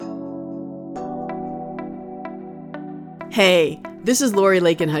Hey, this is Lori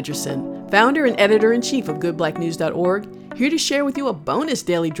Lakin Hutcherson, founder and editor-in-chief of GoodBlackNews.org, here to share with you a bonus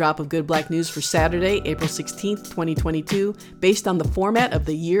daily drop of Good Black News for Saturday, April 16th, 2022, based on the format of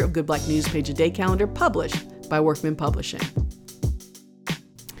the Year of Good Black News page-a-day calendar published by Workman Publishing.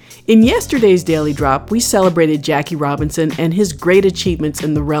 In yesterday's daily drop, we celebrated Jackie Robinson and his great achievements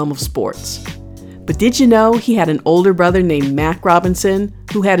in the realm of sports. But did you know he had an older brother named Mack Robinson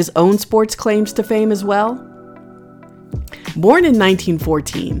who had his own sports claims to fame as well? Born in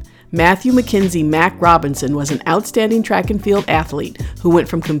 1914, Matthew Mackenzie Mack Robinson was an outstanding track and field athlete who went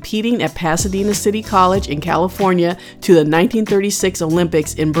from competing at Pasadena City College in California to the 1936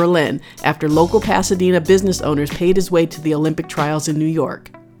 Olympics in Berlin after local Pasadena business owners paid his way to the Olympic trials in New York.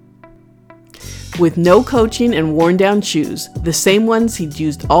 With no coaching and worn-down shoes, the same ones he'd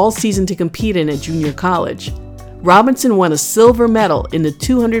used all season to compete in at junior college, Robinson won a silver medal in the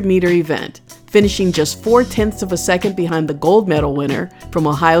 200-meter event, finishing just 0.4 of a second behind the gold medal winner from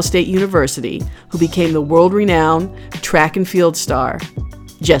Ohio State University, who became the world-renowned track and field star,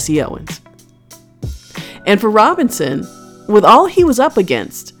 Jesse Owens. And for Robinson, with all he was up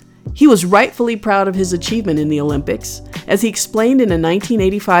against, he was rightfully proud of his achievement in the Olympics, as he explained in a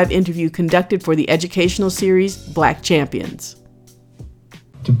 1985 interview conducted for the educational series Black Champions.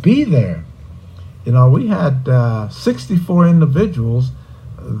 To be there, we had 64 individuals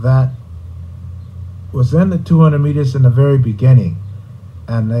that was in the 200 meters in the very beginning,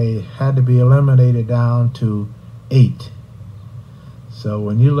 and they had to be eliminated down to 8. So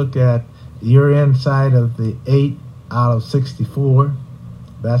when you look at, you're inside of the 8 out of 64,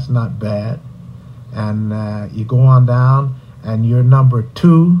 that's not bad. And you go on down, and you're number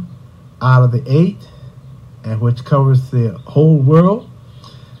 2 out of the 8, and which covers the whole world.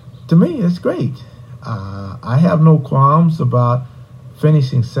 To me, it's great. I have no qualms about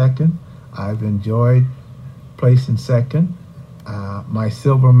finishing second. I've enjoyed placing second. My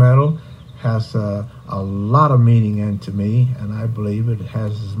silver medal has a lot of meaning into me, and I believe it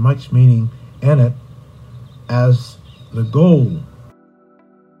has as much meaning in it as the gold.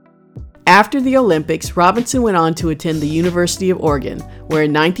 After the Olympics, Robinson went on to attend the University of Oregon, where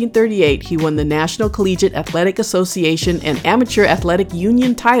in 1938 he won the National Collegiate Athletic Association and Amateur Athletic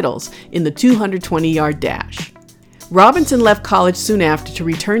Union titles in the 220-yard dash. Robinson left college soon after to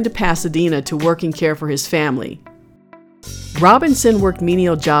return to Pasadena to work and care for his family. Robinson worked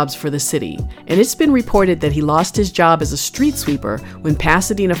menial jobs for the city, and it's been reported that he lost his job as a street sweeper when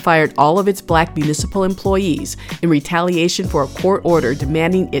Pasadena fired all of its black municipal employees in retaliation for a court order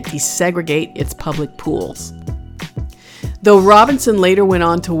demanding it desegregate its public pools. Though Robinson later went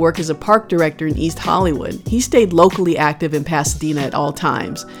on to work as a park director in East Hollywood, he stayed locally active in Pasadena at all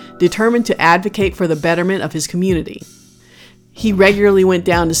times, determined to advocate for the betterment of his community. He regularly went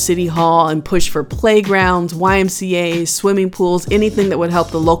down to City Hall and pushed for playgrounds, YMCAs, swimming pools, anything that would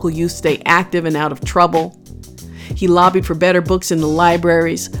help the local youth stay active and out of trouble. He lobbied for better books in the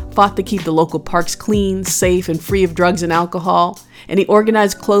libraries, fought to keep the local parks clean, safe, and free of drugs and alcohol, and he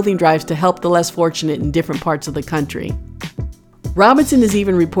organized clothing drives to help the less fortunate in different parts of the country. Robinson is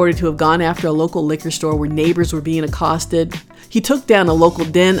even reported to have gone after a local liquor store where neighbors were being accosted. He took down a local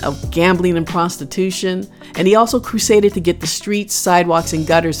den of gambling and prostitution, and he also crusaded to get the streets, sidewalks, and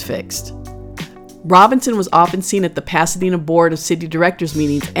gutters fixed. Robinson was often seen at the Pasadena Board of City Directors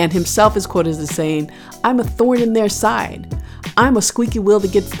meetings and himself is quoted as saying, "I'm a thorn in their side. I'm a squeaky wheel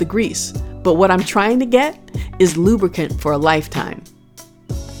that gets the grease, but what I'm trying to get is lubricant for a lifetime."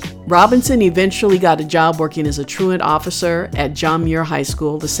 Robinson eventually got a job working as a truant officer at John Muir High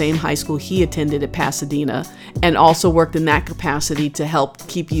School, the same high school he attended at Pasadena, and also worked in that capacity to help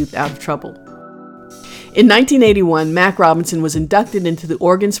keep youth out of trouble. In 1981, Mack Robinson was inducted into the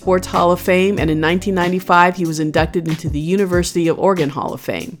Oregon Sports Hall of Fame, and in 1995, he was inducted into the University of Oregon Hall of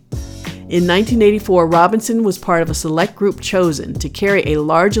Fame. In 1984, Robinson was part of a select group chosen to carry a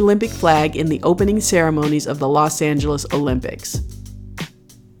large Olympic flag in the opening ceremonies of the Los Angeles Olympics.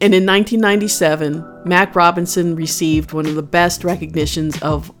 And in 1997, Mack Robinson received one of the best recognitions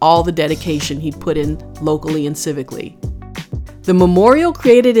of all the dedication he'd put in locally and civically. The memorial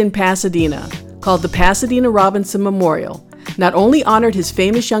created in Pasadena, called the Pasadena Robinson Memorial, not only honored his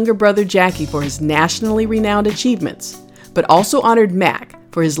famous younger brother Jackie for his nationally renowned achievements, but also honored Mack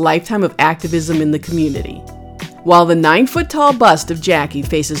for his lifetime of activism in the community. While the 9-foot-tall bust of Jackie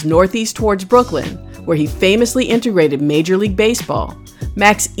faces northeast towards Brooklyn, where he famously integrated Major League Baseball,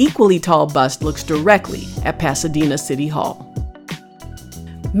 Mack's equally tall bust looks directly at Pasadena City Hall.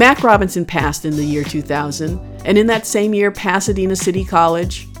 Mack Robinson passed in the year 2000, and in that same year, Pasadena City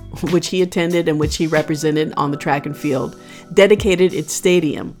College, which he attended and which he represented on the track and field, dedicated its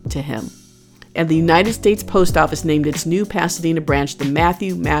stadium to him. and the United States Post Office named its new Pasadena branch the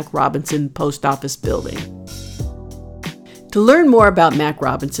Matthew Mack Robinson Post Office Building. To learn more about Mack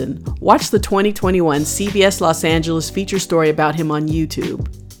Robinson, watch the 2021 CBS Los Angeles feature story about him on YouTube.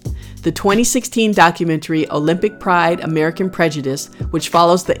 The 2016 documentary Olympic Pride, American Prejudice, which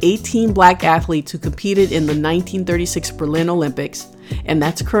follows the 18 black athletes who competed in the 1936 Berlin Olympics, and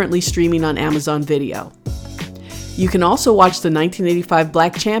that's currently streaming on Amazon Video. You can also watch the 1985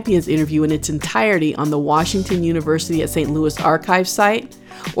 Black Champions interview in its entirety on the Washington University at St. Louis archive site,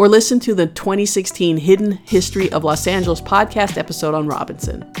 or listen to the 2016 Hidden History of Los Angeles podcast episode on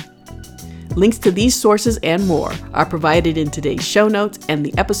Robinson. Links to these sources and more are provided in today's show notes and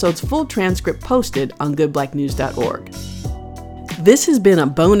the episode's full transcript posted on goodblacknews.org. This has been a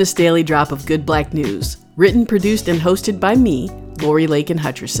bonus daily drop of Good Black News, written, produced, and hosted by me, Lori Lakin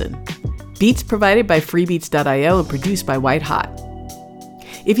Hutcherson. Beats provided by freebeats.io and produced by White Hot.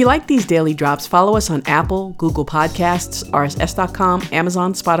 If you like these daily drops, follow us on Apple, Google Podcasts, RSS.com,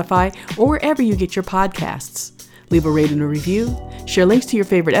 Amazon, Spotify, or wherever you get your podcasts. Leave a rating and a review, share links to your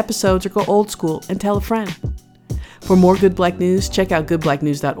favorite episodes, or go old school and tell a friend. For more Good Black News, check out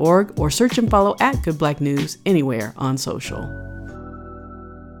goodblacknews.org or search and follow @goodblacknews anywhere on social.